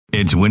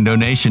It's Window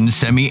Nation's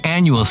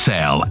semi-annual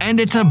sale, and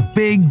it's a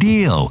big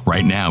deal.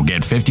 Right now,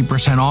 get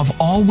 50% off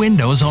all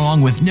windows along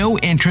with no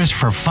interest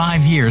for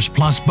 5 years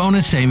plus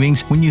bonus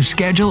savings when you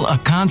schedule a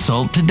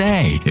consult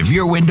today. If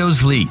your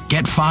windows leak,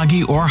 get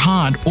foggy or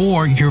hot,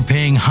 or you're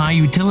paying high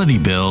utility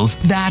bills,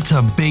 that's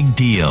a big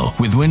deal.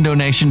 With Window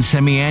Nation's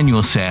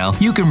semi-annual sale,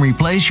 you can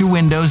replace your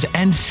windows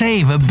and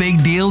save a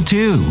big deal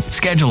too.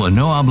 Schedule a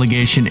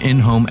no-obligation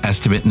in-home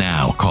estimate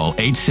now. Call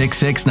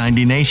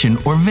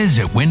 866-90-NATION or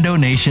visit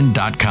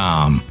windownation.com.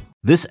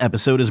 This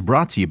episode is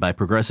brought to you by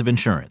Progressive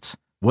Insurance.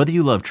 Whether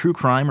you love true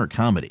crime or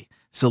comedy,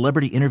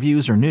 celebrity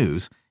interviews or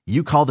news,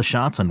 you call the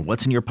shots on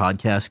what's in your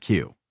podcast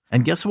queue.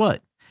 And guess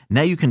what?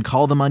 Now you can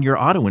call them on your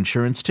auto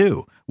insurance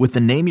too with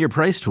the Name Your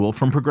Price tool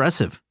from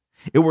Progressive.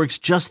 It works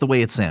just the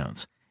way it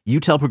sounds.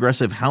 You tell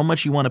Progressive how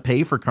much you want to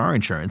pay for car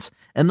insurance,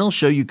 and they'll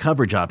show you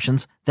coverage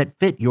options that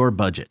fit your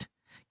budget.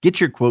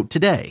 Get your quote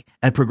today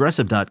at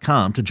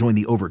Progressive.com to join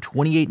the over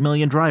 28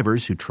 million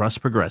drivers who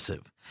trust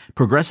Progressive.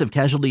 Progressive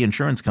Casualty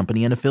Insurance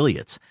Company and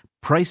Affiliates.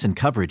 Price and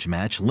coverage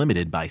match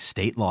limited by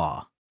state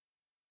law.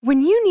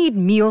 When you need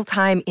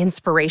mealtime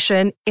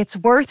inspiration, it's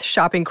worth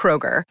shopping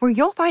Kroger, where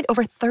you'll find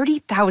over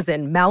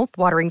 30,000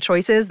 mouth-watering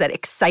choices that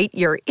excite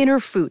your inner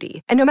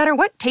foodie. And no matter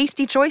what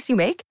tasty choice you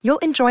make, you'll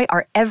enjoy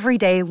our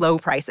everyday low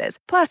prices,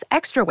 plus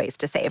extra ways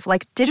to save,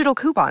 like digital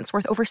coupons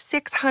worth over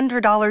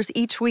 $600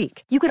 each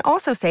week. You can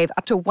also save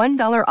up to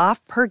 $1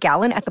 off per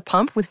gallon at the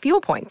pump with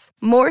fuel points.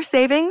 More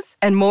savings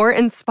and more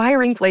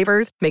inspiring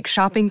flavors make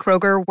shopping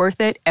Kroger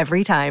worth it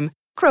every time.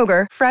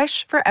 Kroger,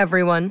 fresh for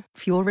everyone.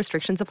 Fuel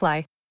restrictions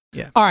apply.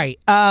 Yeah. All right.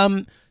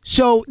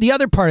 So the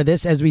other part of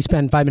this, as we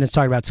spend 5 minutes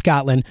talking about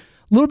Scotland,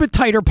 a little bit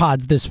tighter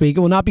pods this week. It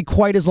will not be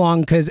quite as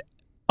long because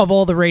of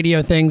all the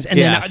radio things and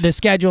then the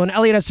schedule. And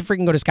Elliot has to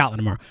freaking go to Scotland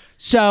tomorrow.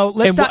 So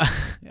let's not.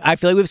 I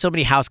feel like we have so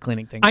many house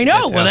cleaning things. I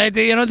know. Well, this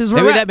is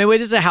maybe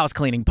this is a house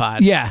cleaning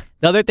pod. Yeah.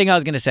 The other thing I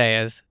was going to say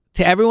is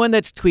to everyone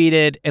that's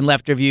tweeted and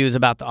left reviews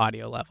about the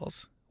audio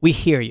levels. We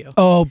hear you.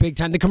 Oh, big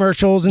time. The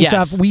commercials and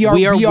stuff. We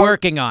are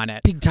working on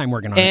it. Big time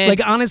working on it.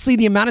 Like, honestly,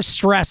 the amount of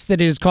stress that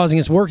it is causing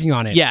us working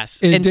on it.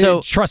 Yes.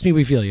 So trust me,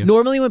 we feel you.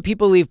 Normally when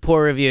people leave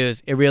poor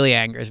reviews, it really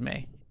angers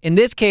me. In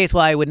this case,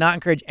 while I would not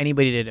encourage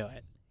anybody to do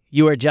it,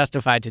 you are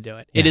justified to do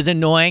it. Yeah. It is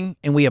annoying,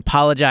 and we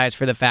apologize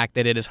for the fact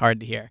that it is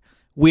hard to hear.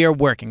 We are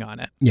working on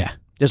it. Yeah.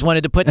 Just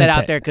wanted to put that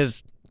out there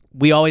because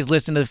we always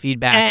listen to the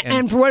feedback.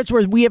 And for what it's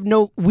worth, we have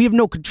no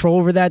control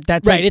over that.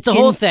 That's right. It's a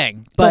whole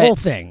thing. It's a whole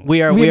thing. We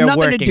have nothing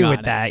working to do on with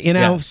it. that, you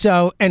know? Yeah.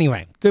 So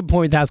anyway, good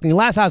point with house cleaning.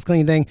 Last house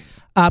cleaning thing,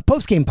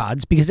 post-game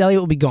pods, because Elliot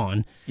will be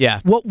gone.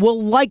 Yeah. What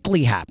will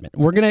likely happen,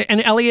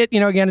 and Elliot,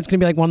 again, it's going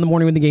to be like 1 a.m.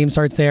 when the game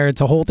starts there.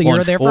 It's a whole thing.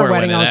 You're there for a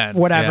wedding,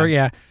 whatever,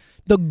 yeah.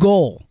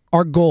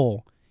 Our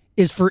goal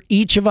is for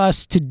each of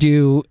us to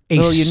do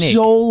a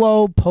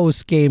solo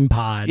post-game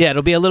pod. Yeah,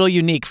 it'll be a little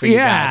unique for you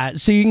guys. Yeah,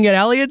 so you can get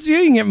Elliot's view,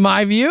 you can get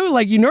my view,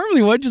 like you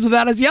normally would, just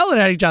without us yelling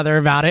at each other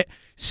about it.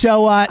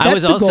 So that's I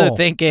was also goal.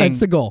 thinking that's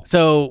the goal.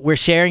 So we're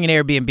sharing an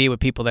Airbnb with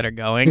people that are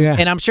going, yeah.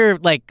 and I'm sure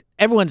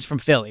everyone's from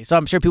Philly, so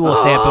I'm sure people will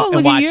stay up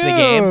and watch the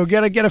game.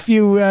 Get a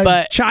few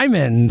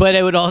chime-ins. But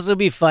it would also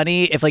be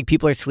funny if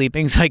people are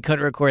sleeping, so I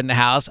couldn't record in the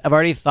house. I've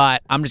already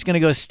thought I'm just gonna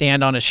go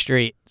stand on a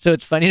street. So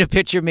it's funny to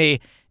picture me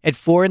at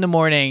 4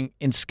 a.m.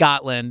 in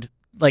Scotland,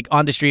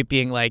 on the street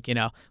being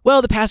well,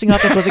 the passing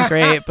offense wasn't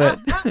great, but...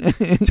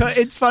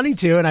 It's funny,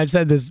 too, and I've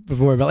said this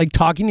before, but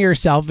talking to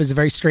yourself is a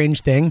very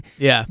strange thing.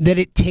 Yeah. That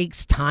it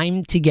takes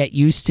time to get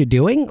used to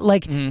doing.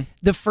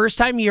 The first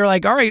time you're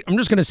all right, I'm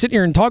just going to sit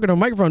here and talk into a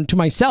microphone to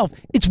myself.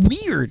 It's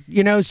weird,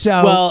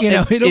 So,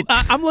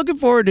 I'm looking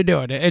forward to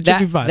doing it. It should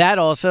be fun. That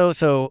also,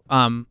 so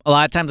a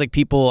lot of times,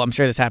 people, I'm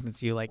sure this happens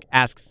to you,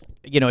 asks,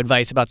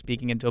 advice about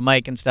speaking into a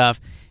mic and stuff,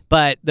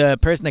 but the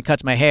person that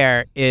cuts my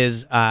hair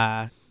is...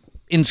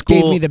 in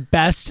school, gave me the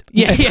best.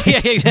 Yeah,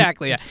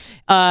 exactly.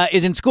 Yeah,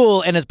 is in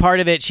school, and as part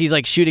of it, she's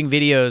shooting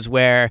videos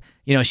where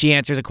she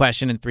answers a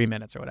question in 3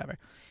 minutes or whatever.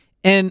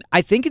 And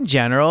I think in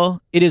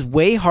general, it is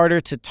way harder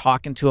to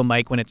talk into a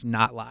mic when it's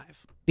not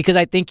live, because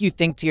I think you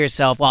think to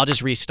yourself, "Well, I'll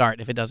just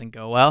restart if it doesn't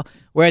go well."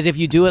 Whereas if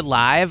you do it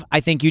live, I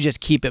think you just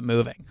keep it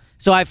moving.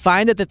 So I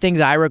find that the things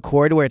I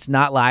record where it's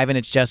not live and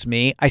it's just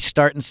me, I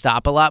start and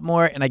stop a lot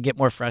more, and I get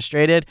more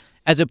frustrated.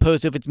 As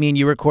opposed to if it's me and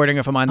you recording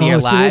or if I'm on the air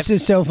live. So this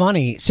is so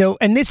funny.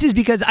 And this is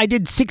because I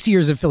did 6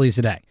 years of Phillies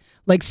Today.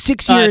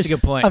 6 years that's a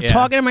good point, of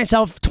talking to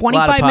myself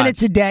 25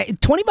 minutes a day.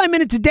 25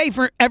 minutes a day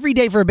for every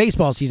day for a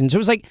baseball season. So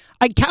it was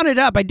I counted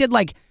up. I did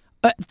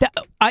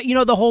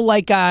the whole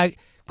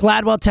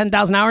Gladwell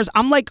 10,000 hours.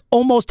 I'm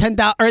almost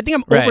 10,000, or I think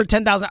I'm over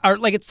 10,000, or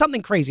it's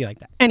something crazy like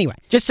that. Anyway.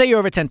 Just say you're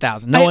over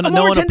 10,000. I'm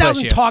over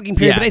 10,000 talking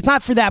period, but it's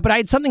not for that. But I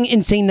had something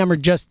insane number,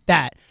 just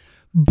that.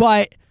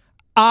 But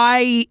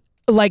I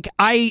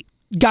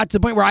got to the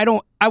point where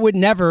I would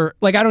never,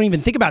 I don't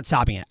even think about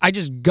stopping it. I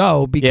just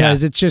go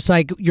because it's just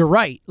you're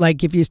right.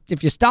 If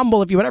you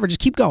stumble, if you whatever, just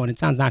keep going. It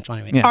sounds natural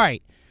anyway. Yeah. All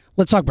right.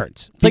 let's talk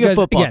Birds. It's like a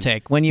football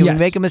take. When you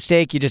make a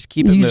mistake, you just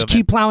keep it moving. You just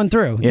keep plowing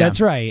through. Yeah.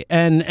 That's right.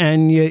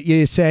 And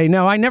you say,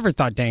 no, I never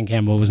thought Dan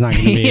Campbell was not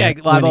going to be yeah,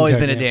 well, I've always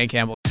been a Dan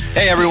Campbell.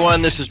 Hey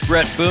everyone, this is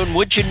Brett Boone.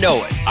 Would you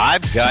know it?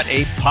 I've got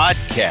a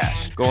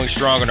podcast going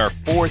strong in our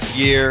 4th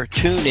year.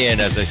 Tune in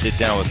as I sit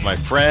down with my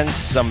friends,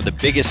 some of the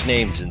biggest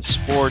names in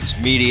sports,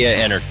 media,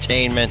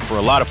 entertainment, for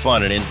a lot of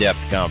fun and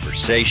in-depth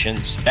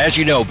conversations. As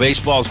you know,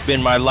 baseball's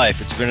been my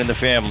life. It's been in the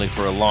family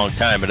for a long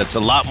time, but it's a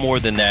lot more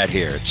than that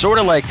here. It's sort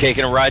of like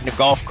taking a ride in a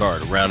golf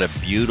cart around a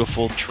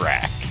beautiful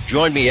track.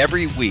 Join me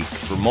every week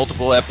for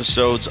multiple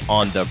episodes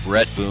on the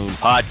Brett Boone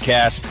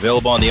Podcast,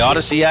 available on the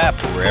Odyssey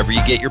app or wherever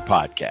you get your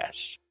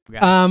podcasts.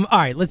 All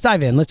right, let's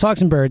dive in. Let's talk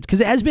some Birds, because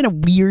it has been a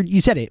weird,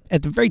 you said it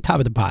at the very top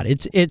of the pod,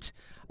 it's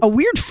a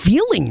weird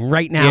feeling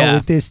right now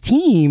with this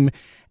team.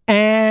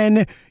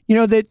 And, you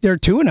know, that they're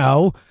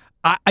 2-0.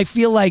 I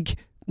feel like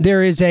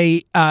there is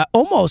a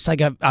almost like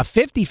a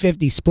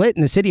 50-50 split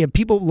in the city of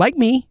people like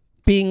me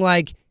being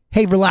like,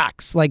 hey,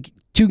 relax, like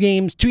two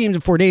games in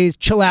 4 days,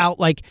 chill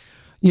out, like,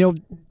 you know,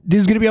 this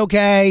is going to be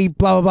okay,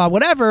 blah, blah, blah,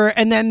 whatever.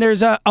 And then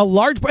there's a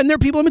large, and there are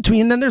people in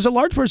between. And then there's a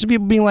large portion of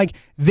people being like,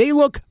 they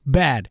look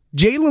bad.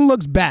 Jalen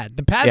looks bad.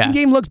 The passing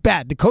game looks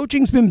bad. The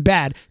coaching's been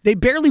bad. They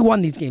barely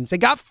won these games. They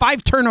got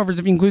 5 turnovers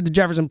if you include the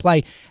Jefferson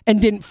play,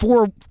 and didn't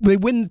 4. They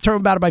win the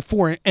turnover battle by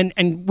 4 and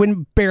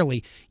win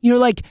barely. You know,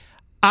 like,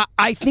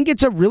 I think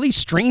it's a really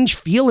strange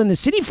feel in the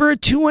city for a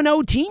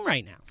 2-0 team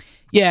right now.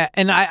 Yeah,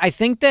 and I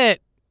think that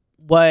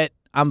what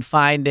I'm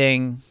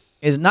finding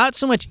is not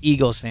so much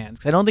Eagles fans,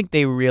 because I don't think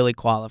they really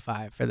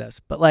qualify for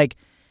this. But, like,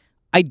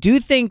 I do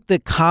think the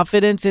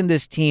confidence in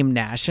this team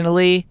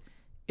nationally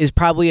is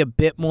probably a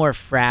bit more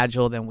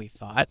fragile than we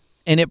thought.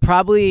 And it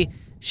probably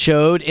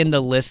showed in the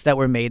lists that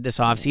were made this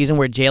offseason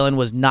where Jalen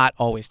was not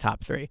always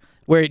top 3,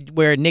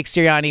 where Nick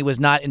Sirianni was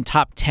not in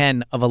top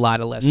 10 of a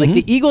lot of lists. Like,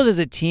 the Eagles as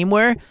a team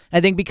were,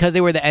 I think because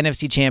they were the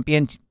NFC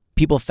champion,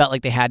 people felt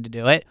like they had to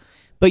do it.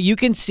 But you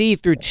can see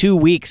through 2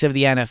 weeks of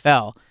the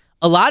NFL,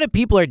 a lot of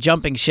people are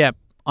jumping ship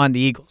on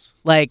the Eagles.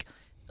 Like,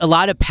 a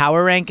lot of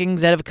power rankings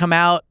that have come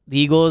out, the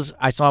Eagles,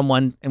 I saw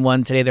one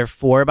today, they're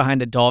 4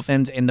 behind the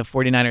Dolphins and the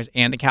 49ers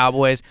and the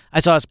Cowboys. I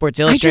saw a Sports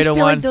Illustrated one.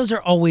 I just feel like those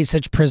are always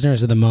such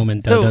prisoners of the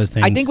moment, though, those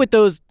things. I think with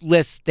those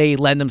lists, they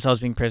lend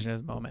themselves being prisoners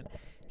of the moment.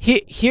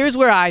 Here's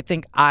where I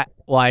think I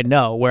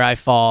know where I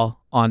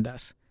fall on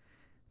this.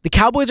 The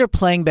Cowboys are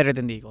playing better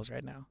than the Eagles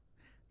right now.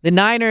 The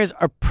Niners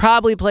are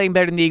probably playing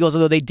better than the Eagles,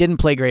 although they didn't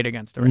play great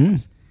against the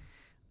Rams.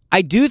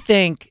 I do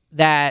think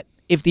that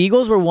if the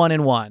Eagles were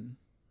 1-1,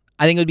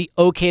 I think it would be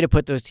okay to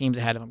put those teams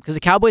ahead of them, because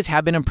the Cowboys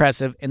have been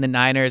impressive and the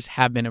Niners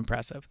have been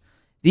impressive.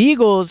 The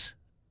Eagles,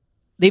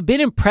 they've been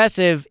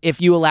impressive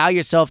if you allow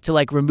yourself to,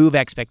 like, remove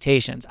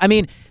expectations. I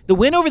mean, the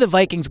win over the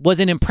Vikings was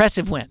an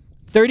impressive win.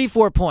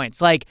 34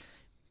 points. Like,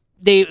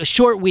 a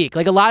short week.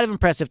 Like, a lot of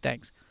impressive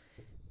things.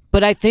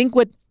 But I think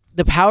what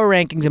the power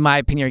rankings, in my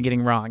opinion, are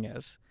getting wrong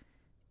is,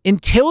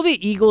 until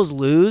the Eagles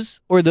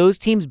lose or those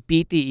teams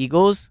beat the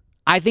Eagles,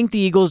 I think the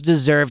Eagles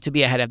deserve to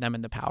be ahead of them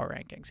in the power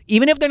rankings.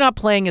 Even if they're not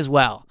playing as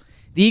well,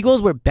 the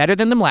Eagles were better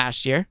than them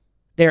last year.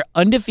 They're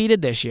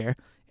undefeated this year,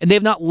 and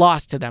they've not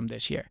lost to them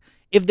this year.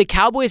 If the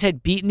Cowboys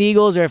had beaten the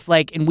Eagles, or if,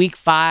 like, in week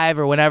 5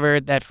 or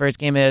whenever that first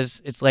game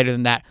is, it's later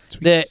than that. It's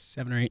week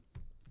 7 or 8.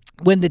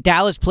 When the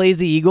Dallas plays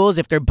the Eagles,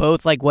 if they're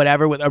both, like,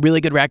 whatever, with a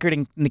really good record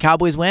and the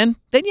Cowboys win,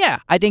 then yeah,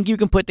 I think you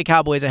can put the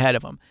Cowboys ahead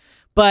of them.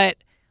 But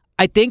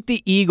I think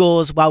the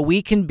Eagles, while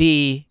we can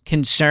be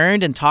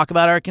concerned and talk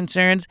about our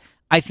concerns,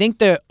 I think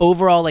the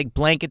overall, like,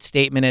 blanket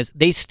statement is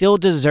they still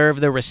deserve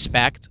the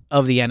respect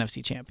of the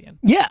NFC champion.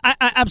 Yeah, I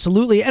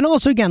absolutely. And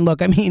also, again, look,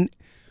 I mean,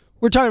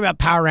 we're talking about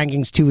power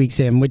rankings 2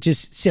 weeks in, which is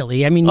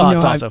silly. I mean,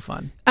 it's also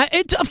fun.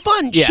 It's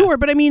fun, sure,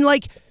 but I mean,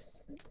 like,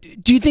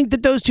 do you think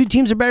that those two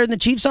teams are better than the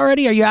Chiefs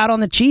already? Are you out on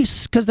the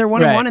Chiefs because they're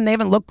 1-1 and they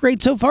haven't looked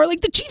great so far?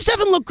 Like, the Chiefs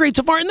haven't looked great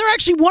so far, and they're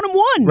actually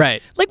 1-1.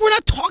 Right. Like, we're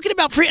not talking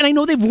about free, and I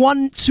know they've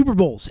won Super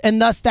Bowls, and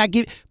thus that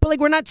give, but, like,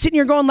 we're not sitting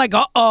here going like,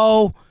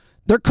 uh-oh,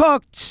 they're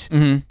cooked.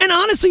 And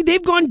honestly,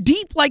 they've gone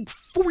deep like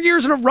 4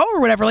 years in a row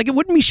or whatever. Like, it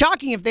wouldn't be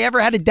shocking if they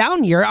ever had a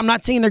down year. I'm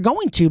not saying they're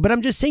going to, but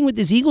I'm just saying with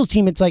this Eagles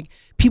team, it's like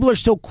people are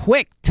so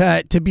quick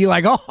to be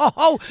like,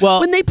 well,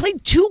 when they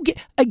played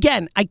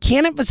again, I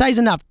can't emphasize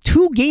enough,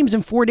 2 games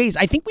in 4 days.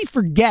 I think we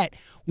forget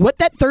what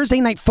that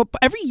Thursday night football,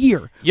 every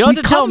year, you don't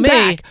have to tell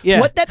me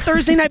what that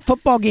Thursday night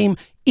football game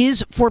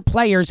is for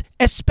players,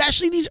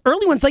 especially these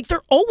early ones. Like,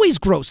 they're always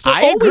gross. They're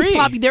always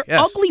sloppy. They're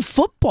ugly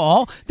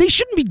football. They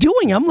shouldn't be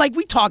doing them. Like,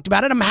 we talked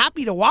about it. I'm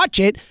happy to watch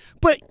it.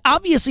 But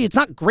obviously, it's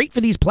not great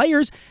for these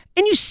players.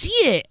 And you see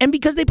it. And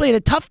because they played a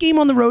tough game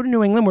on the road in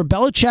New England where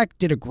Belichick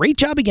did a great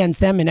job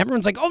against them, and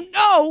everyone's like, oh,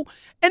 no.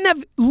 And they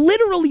have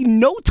literally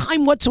no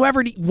time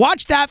whatsoever to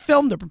watch that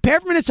film. They're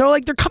prepared for Minnesota.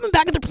 Like, they're coming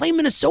back and they're playing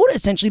Minnesota,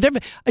 essentially. They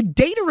have a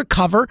day to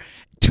recover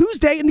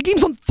Tuesday, and the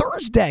game's on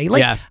Thursday.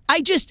 Like,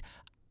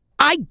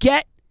 I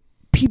get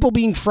people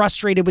being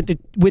frustrated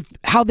with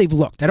how they've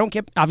looked.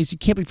 Obviously, you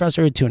can't be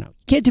frustrated with 2-0. You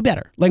can't do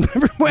better. Like,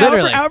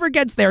 however it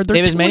gets there, they're they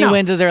have as many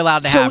wins as they're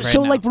allowed to have right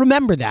now. like,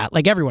 remember that.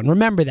 Like, everyone,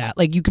 remember that.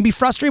 Like, you can be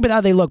frustrated with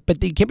how they look,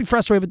 but you can't be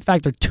frustrated with the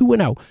fact they're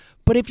 2-0.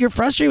 But if you're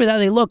frustrated with how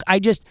they look, I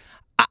just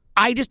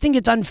think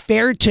it's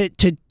unfair to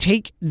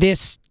take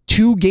this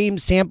 2-game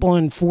sample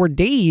in 4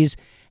 days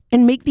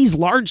and make these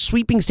large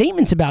sweeping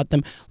statements about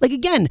them. Like,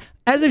 again,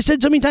 as I've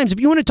said so many times, if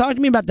you want to talk to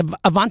me about the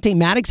Avonte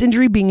Maddox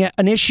injury being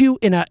an issue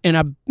in a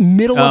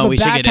middle of a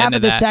back half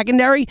of the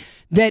secondary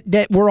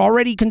that we're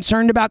already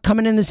concerned about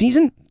coming in the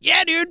season,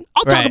 yeah, dude,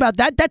 I'll talk about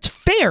that. That's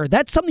fair.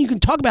 That's something you can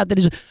talk about.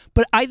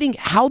 But I think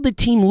how the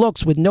team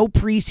looks with no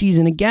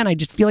preseason, again, I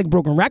just feel like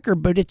broken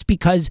record, but it's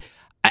because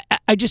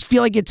I just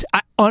feel like it's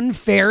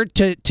unfair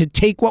to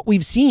take what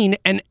we've seen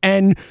and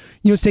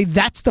say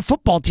that's the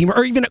football team,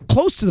 or even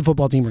close to the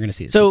football team we're going to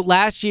see. So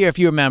last year, if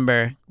you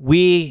remember,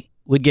 we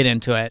would get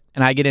into it,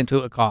 and I get into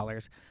it with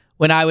callers,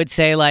 when I would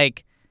say,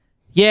 like,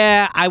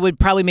 yeah, I would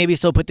probably maybe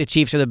still put the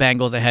Chiefs or the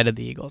Bengals ahead of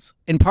the Eagles.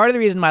 And part of the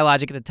reason my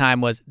logic at the time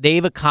was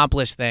they've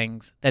accomplished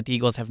things that the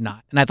Eagles have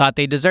not, and I thought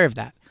they deserved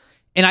that.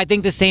 And I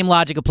think the same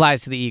logic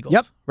applies to the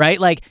Eagles, right?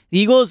 Like, the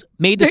Eagles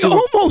made the Super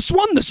Bowl. They almost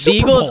won the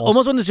Super Bowl. The Eagles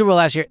almost won the Super Bowl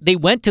last year. They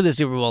went to the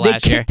Super Bowl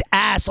last year. They kicked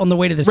ass on the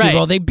way to the Super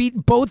Bowl. They beat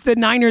both the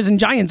Niners and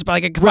Giants by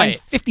like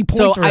 50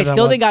 points. So I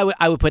still think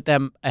I would put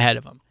them ahead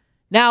of them.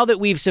 Now that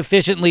we've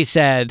sufficiently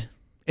said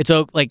it's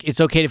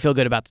okay to feel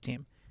good about the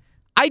team,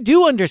 I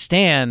do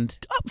understand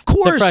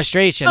the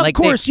frustration. Of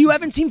course, you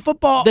haven't seen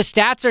football. The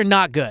stats are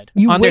not good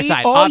you on their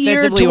side, all offensively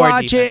year to or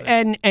watch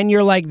defensively. it, and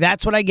you're like,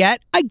 that's what I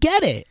get. I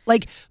get it.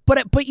 Like,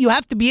 but you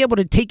have to be able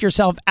to take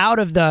yourself out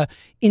of the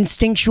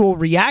instinctual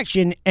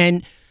reaction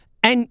and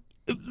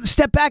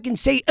step back and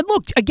say,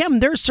 look,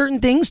 again, there are certain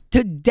things,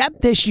 to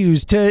depth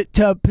issues, to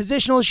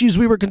positional issues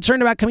we were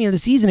concerned about coming into the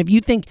season. If you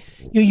think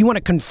you want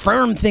to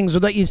confirm things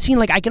with what you've seen,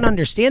 like, I can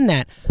understand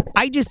that.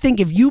 I just think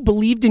if you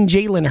believed in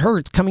Jalen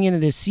Hurts coming into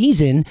this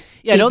season,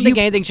 I don't think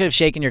anything should have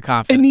shaken your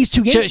confidence. In these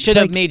 2 games, should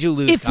have made you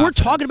lose. If we're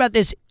talking about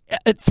this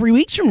 3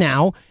 weeks from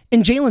now,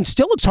 and Jalen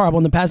still looks horrible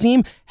in the passing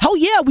game, hell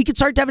yeah, we could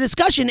start to have a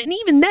discussion. And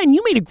even then,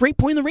 you made a great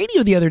point on the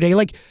radio the other day,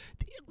 like,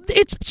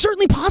 it's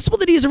certainly possible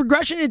that he has a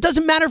regression, and it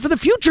doesn't matter for the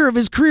future of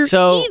his career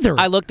either.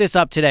 I looked this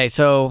up today,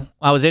 so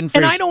I was in for...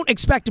 And I don't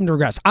expect him to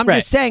regress. I'm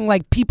just saying,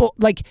 like, people,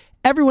 like,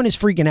 everyone is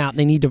freaking out, and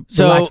they need to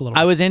relax a little bit.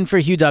 I was in for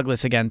Hugh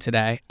Douglas again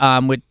today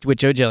with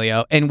Joe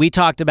Giglio, and we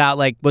talked about,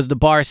 like, was the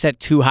bar set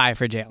too high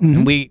for Jalen?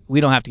 Mm-hmm. And we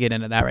don't have to get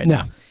into that right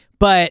now.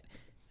 But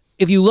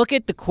if you look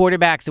at the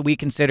quarterbacks that we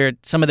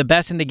considered some of the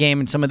best in the game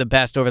and some of the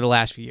best over the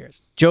last few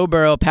years, Joe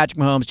Burrow, Patrick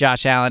Mahomes,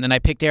 Josh Allen, and I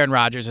picked Aaron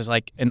Rodgers as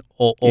like an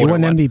older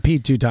one. He won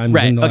MVP 2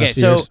 times in the last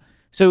few years.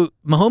 So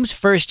Mahomes'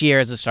 first year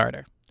as a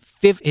starter,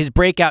 his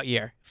breakout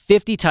year,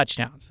 50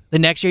 touchdowns. The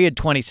next year he had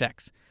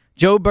 26.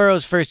 Joe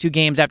Burrow's first 2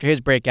 games after his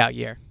breakout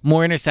year,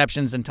 more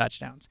interceptions than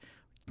touchdowns.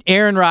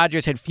 Aaron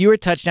Rodgers had fewer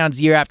touchdowns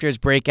year after his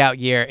breakout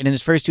year, and in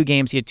his first 2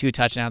 games he had 2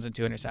 touchdowns and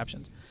 2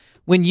 interceptions.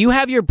 When you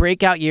have your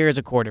breakout year as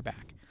a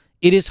quarterback,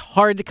 it is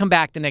hard to come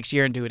back the next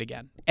year and do it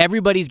again.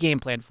 Everybody's game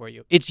plan for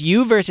you. It's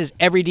you versus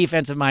every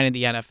defensive mind in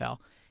the NFL.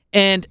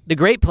 And the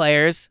great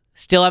players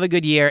still have a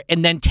good year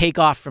and then take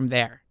off from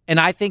there. And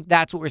I think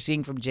that's what we're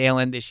seeing from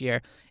Jalen this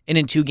year and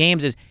in 2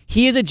 games is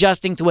he is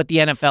adjusting to what the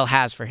NFL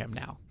has for him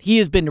now. He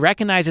has been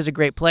recognized as a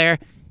great player,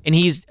 and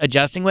he's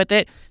adjusting with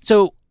it.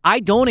 So I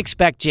don't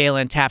expect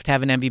Jalen to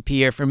have an MVP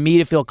year for me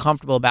to feel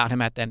comfortable about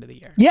him at the end of the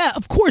year. Yeah,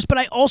 of course, but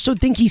I also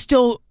think he's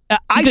still...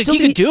 he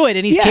could do it,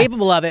 and he's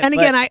capable of it. And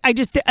again, I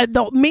just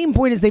the main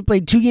point is they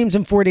played 2 games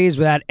in 4 days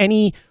without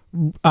any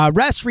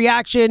rest,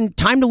 reaction,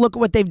 time to look at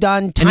what they've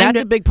done. And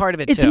that's a big part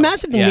of it, It's too. a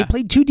massive thing. Yeah. They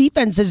played 2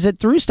 defenses that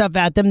threw stuff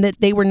at them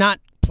that they were not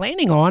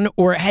planning on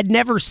or had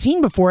never seen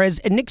before.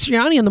 As Nick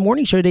Sirianni on the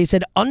morning show today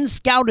said,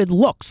 unscouted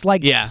looks.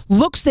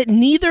 Looks that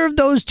neither of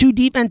those 2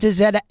 defenses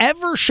had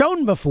ever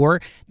shown before.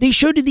 They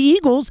showed to the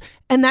Eagles,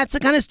 and that's the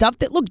kind of stuff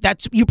that, look,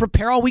 that's you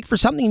prepare all week for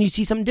something and you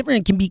see something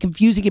different. It can be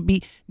confusing. It can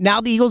be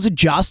now the Eagles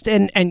adjust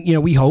and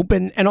we hope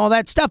and all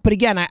that stuff. But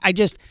again, I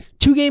just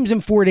 2 games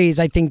in 4 days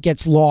I think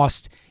gets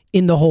lost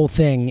in the whole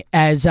thing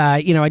as,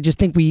 I just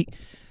think we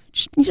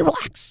just need to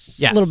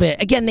relax a little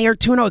bit. Again, they are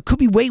 2-0. It could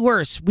be way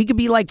worse. We could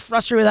be like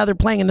frustrated with how they're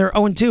playing and they're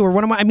 0-2. Or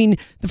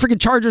the freaking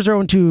Chargers are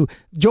 0-2.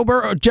 Joe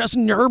Burrow,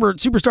 Justin Herbert,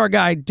 superstar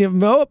guy,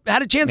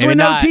 had a chance to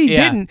win OT,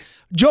 didn't.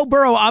 Joe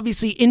Burrow,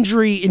 obviously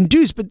injury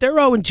induced, but they're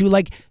 0-2.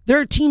 Like, there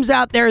are teams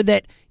out there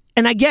that,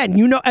 and again,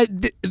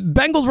 the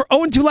Bengals were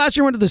 0-2 last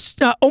year,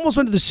 almost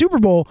went to the Super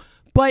Bowl.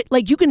 But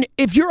like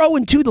if you're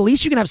 0-2, the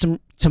least you can have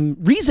some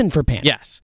reason for panic. Yes.